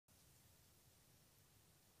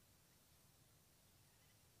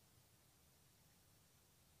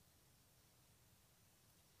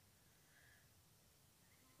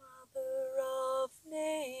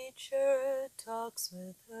talks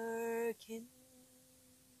with her kin.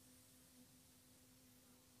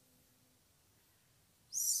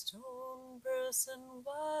 Stone person,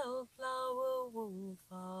 wildflower, wolf,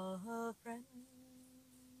 a friend.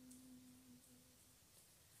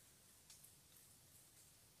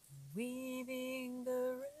 Weaving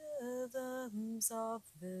the rhythms of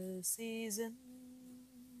the seasons,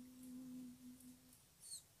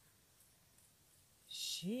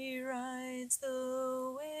 she rides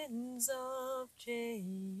the winds of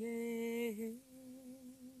change.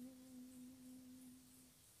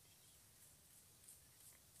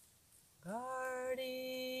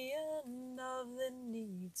 Guardian of the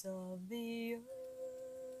needs of the earth,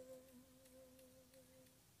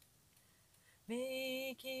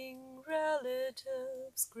 making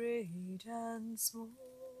relatives great and small.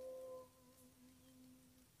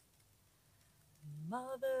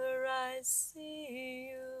 Mother, I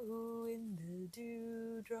see you in the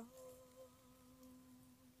dewdrop.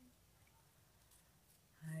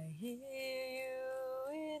 I hear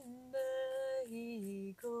you in the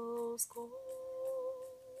eagle's call.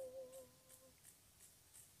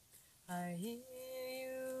 I hear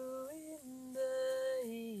you in the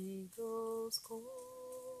eagle's call.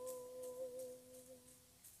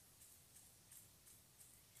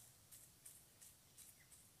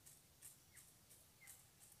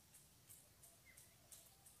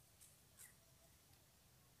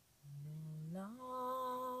 No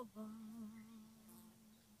lava,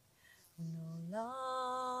 no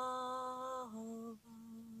lava,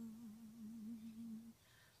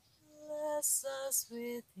 bless us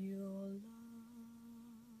with your love.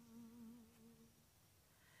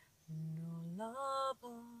 No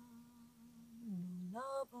lava, no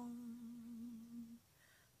lava,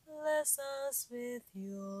 bless us with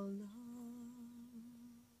your love.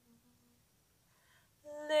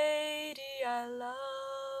 Lady, I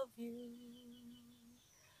love you,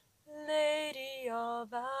 Lady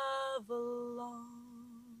of Avalon.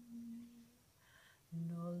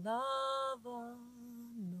 No lava,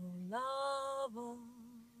 no lava,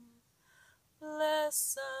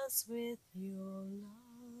 bless us with your love.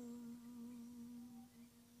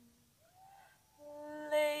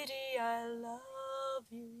 Lady, I love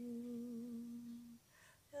you,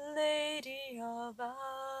 Lady of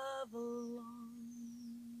Avalon.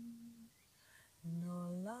 No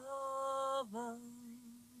lava,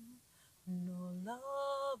 no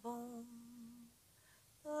lava,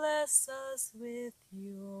 bless us with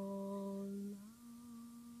your love.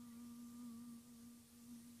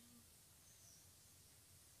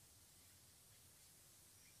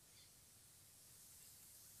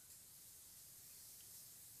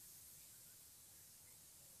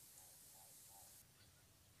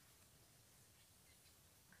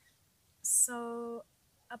 So,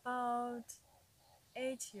 about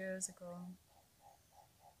 8 years ago,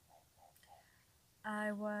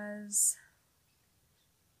 I was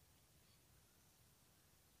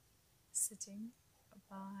sitting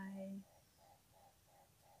by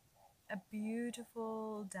a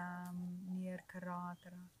beautiful dam near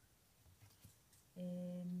Karatra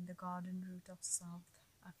in the garden route of South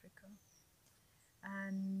Africa.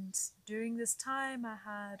 And during this time I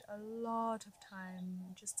had a lot of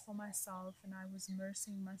time just for myself, and I was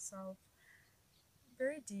immersing myself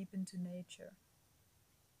very deep into nature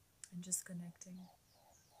and just connecting.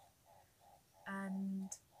 And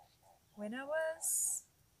when I was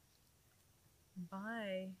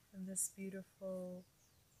by this beautiful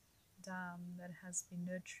dam that has been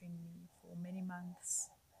nurturing me for many months,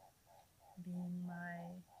 being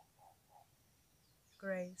my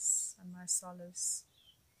grace and my solace,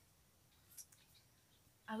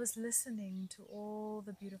 I was listening to all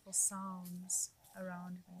the beautiful sounds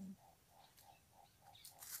around me.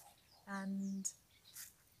 And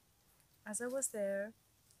as I was there,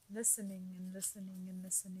 listening and listening and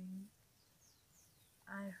listening,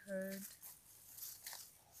 I heard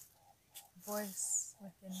a voice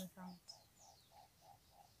within without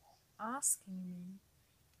asking me,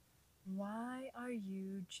 why are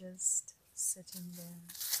you just sitting there?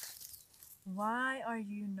 Why are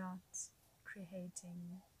you not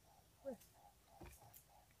creating with?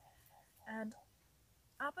 And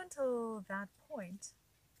up until that point,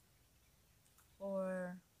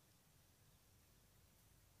 or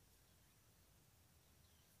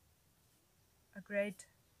a great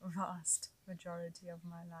vast majority of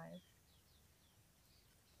my life,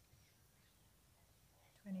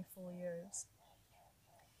 24 years,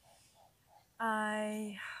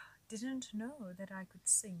 I didn't know that I could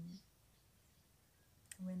sing.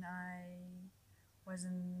 When I was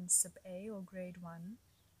in Sub A or grade 1,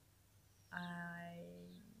 I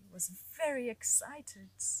was very excited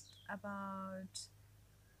about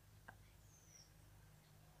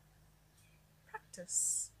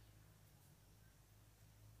practice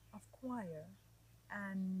of choir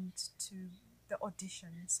and to the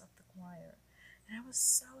auditions of the choir. And I was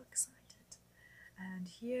so excited. And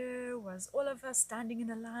here was all of us standing in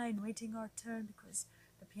a line waiting our turn because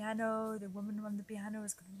the woman on the piano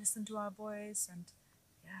was going to listen to our voice. And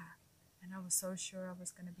yeah, and I was so sure I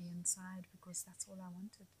was going to be inside because that's all I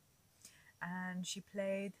wanted. And she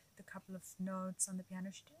played the couple of notes on the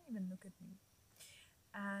piano. She didn't even look at me.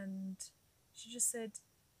 And she just said,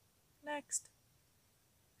 next.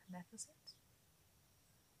 And that was it.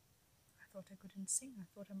 I thought I couldn't sing. I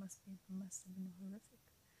thought I must have been horrific.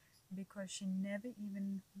 Because she never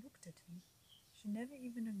even looked at me. She never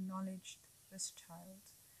even acknowledged this child.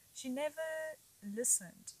 She never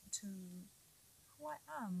listened to who I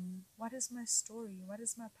am. What is my story? What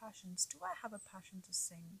is my passions? Do I have a passion to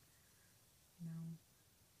sing? No.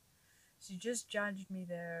 She just judged me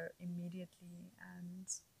there immediately, and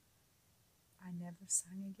I never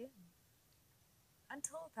sang again.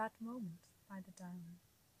 Until that moment by the dam.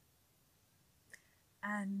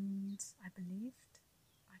 And I believed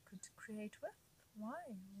I could create with.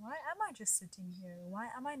 Why? Why am I just sitting here? Why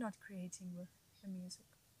am I not creating with the music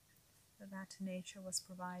that nature was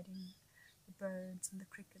providing? The birds and the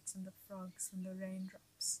crickets and the frogs and the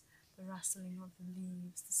raindrops, the rustling of the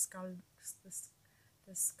leaves, the skulks,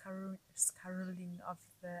 the scaroling of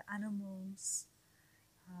the animals.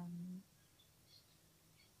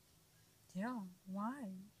 Yeah, why?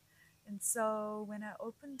 And so when I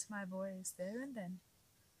opened my voice there and then,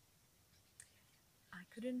 I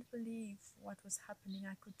couldn't believe what was happening.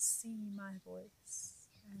 I could see my voice,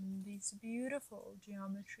 and these beautiful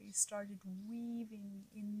geometries started weaving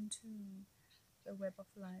into the web of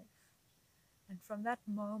life. And from that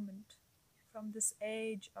moment, from this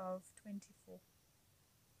age of 24,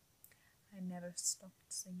 I never stopped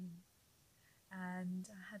singing. And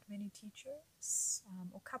I had many teachers,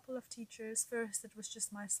 a couple of teachers. First, it was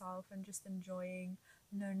just myself and just enjoying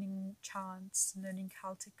learning chants, learning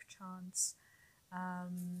Celtic chants.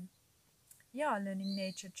 Learning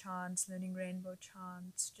nature chants, learning rainbow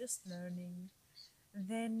chants, just learning.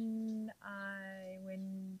 Then I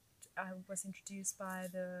was introduced by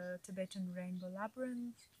the Tibetan Rainbow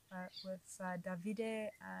Labyrinth with Davide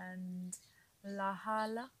and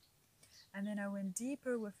Lahala. And then I went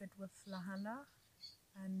deeper with it with Lahala.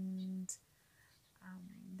 And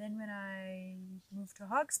then when I moved to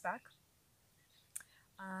Hogsback,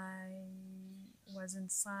 I was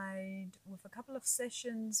inside with a couple of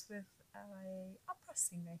sessions with an opera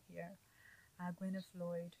singer here, Gwyneth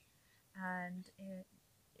Lloyd, and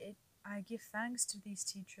I give thanks to these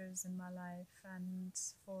teachers in my life and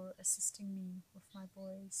for assisting me with my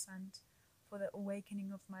voice and for the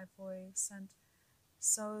awakening of my voice. And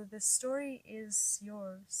so the story is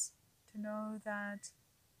yours, to know that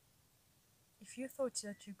if you thought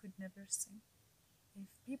that you could never sing, if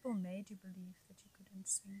people made you believe that you couldn't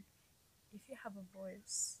sing, if you have a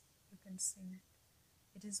voice, you can sing.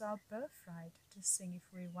 It is our birthright to sing if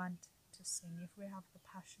we want to sing, if we have the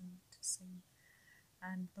passion to sing.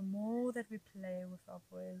 And the more that we play with our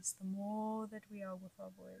voice, the more that we are with our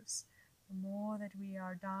voice, the more that we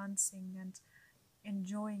are dancing and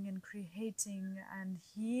enjoying and creating and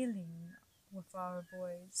healing with our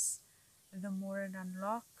voice, the more it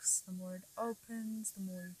unlocks, the more it opens, the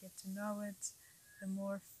more you get to know it, the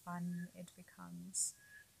more fun it becomes.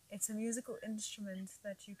 It's a musical instrument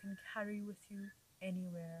that you can carry with you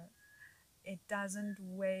anywhere. It doesn't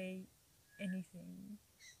weigh anything.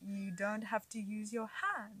 You don't have to use your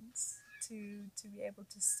hands to be able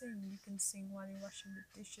to sing. You can sing while you're washing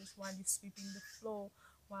the dishes, while you're sweeping the floor,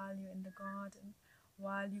 while you're in the garden,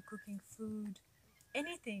 while you're cooking food.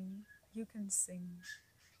 Anything you can sing.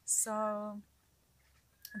 So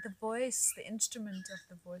the voice, the instrument of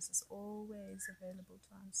the voice is always available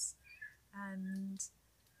to us. And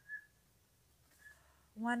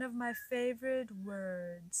one of my favorite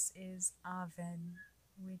words is Awen,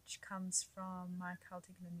 which comes from my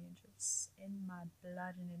Celtic lineages, in my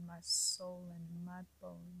blood and in my soul and in my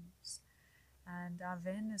bones. And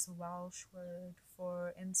Awen is a Welsh word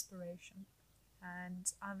for inspiration.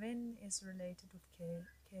 And Awen is related with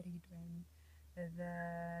Ceridwen,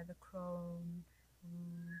 the crone who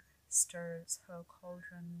stirs her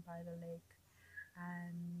cauldron by the lake.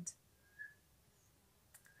 And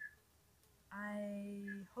I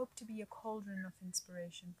hope to be a cauldron of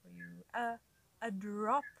inspiration for you, a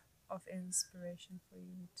drop of inspiration for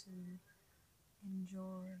you to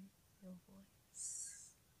enjoy your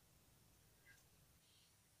voice.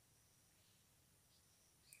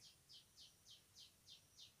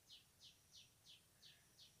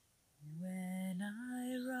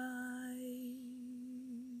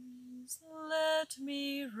 let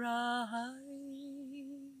me rise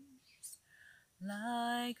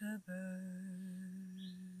like a bird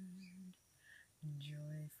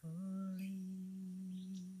joyfully,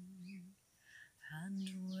 and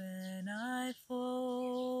when I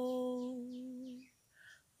fall,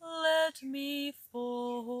 let me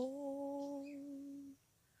fall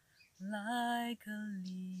like a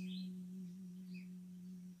leaf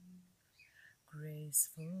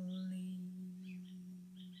gracefully,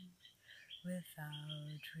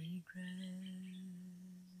 without regret.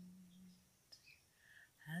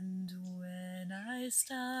 And when I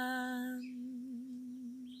stand,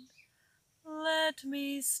 let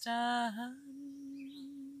me stand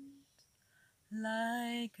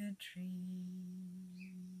like a tree,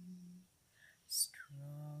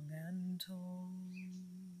 strong and tall.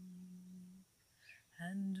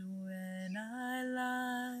 And when I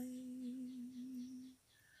lie,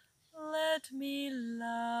 let me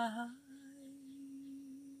lie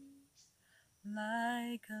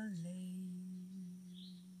like a lake,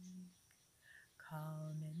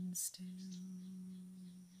 calm and still,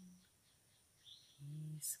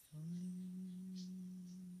 peacefully.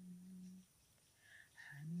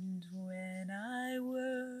 And when I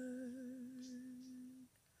work,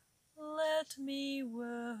 let me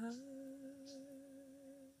work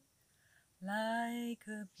like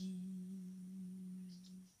a bee,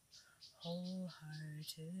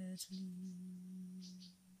 wholeheartedly.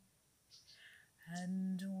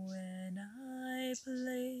 And when I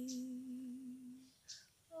play,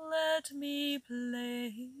 let me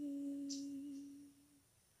play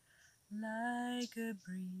like a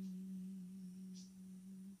breeze,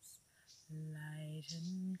 light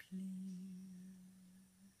and clear,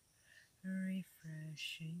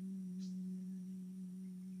 refreshing